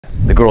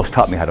the girls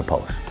taught me how to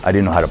pose. I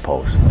didn't know how to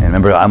pose. And I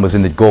remember I was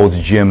in the Gold's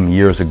Gym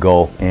years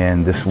ago,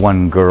 and this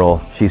one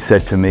girl, she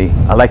said to me,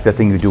 I like that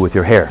thing you do with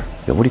your hair.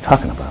 I go, what are you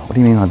talking about? What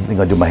do you mean I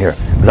think I do my hair?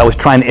 Because I was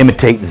trying to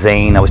imitate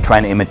Zane, I was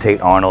trying to imitate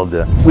Arnold.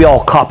 We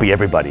all copy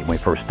everybody when we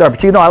first start.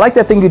 But you know, I like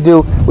that thing you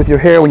do with your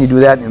hair when you do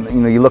that, and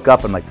you know, you look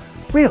up and like,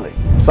 really?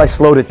 So I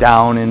slowed it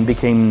down and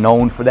became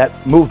known for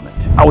that movement.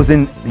 I was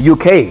in the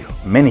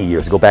UK many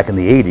years ago, back in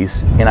the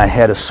 80s, and I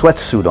had a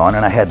sweatsuit on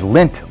and I had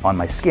lint on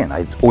my skin.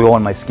 I had oil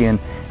on my skin,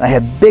 and I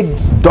had big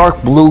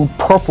dark blue,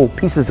 purple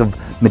pieces of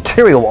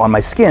material on my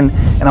skin,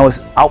 and I was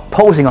out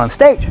posing on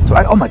stage. So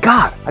oh my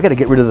God, I gotta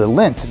get rid of the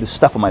lint, this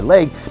stuff on my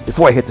leg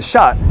before I hit the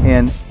shot,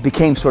 and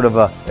became sort of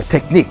a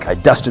technique. I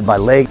dusted my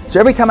leg. So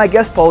every time I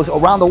guest posed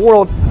around the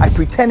world, I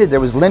pretended there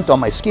was lint on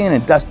my skin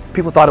and dust.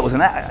 People thought it was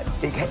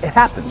it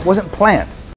happens. It wasn't planned.